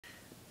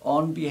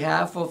On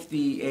behalf of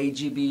the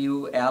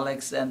AGBU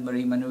Alex and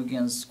Marie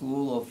Manoogian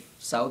School of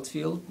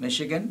Southfield,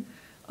 Michigan,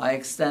 I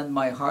extend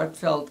my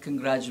heartfelt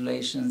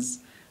congratulations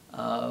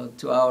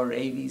to our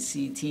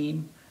AVC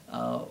team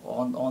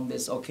on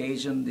this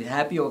occasion, the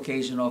happy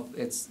occasion of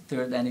its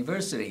 3rd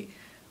anniversary.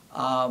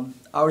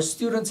 Our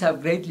students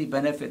have greatly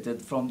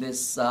benefited from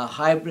this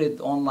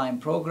hybrid online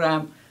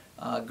program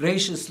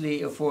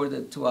graciously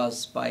afforded to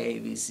us by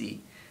AVC.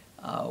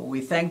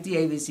 We thank the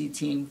AVC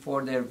team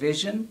for their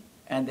vision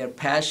and their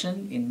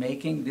passion in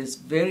making this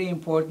very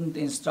important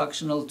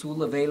instructional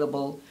tool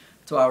available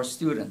to our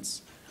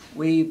students.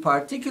 We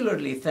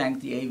particularly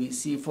thank the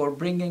AVC for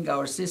bringing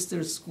our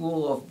sister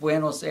school of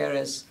Buenos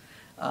Aires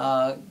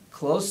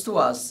close to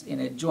us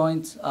in a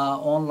joint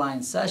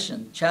online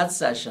session, chat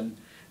session,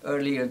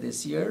 earlier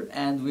this year,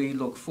 and we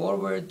look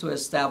forward to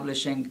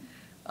establishing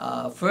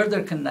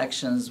further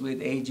connections with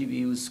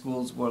AGBU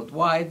schools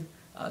worldwide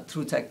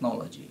through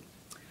technology.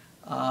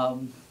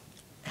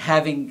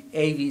 Having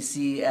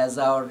AVC as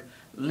our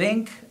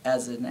link,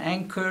 as an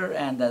anchor,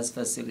 and as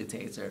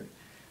facilitator.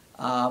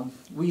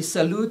 We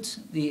salute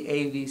the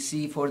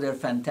AVC for their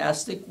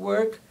fantastic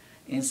work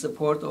in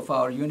support of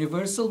our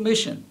universal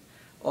mission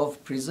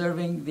of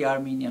preserving the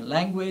Armenian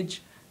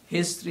language,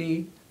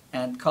 history,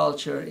 and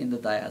culture in the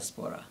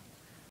diaspora.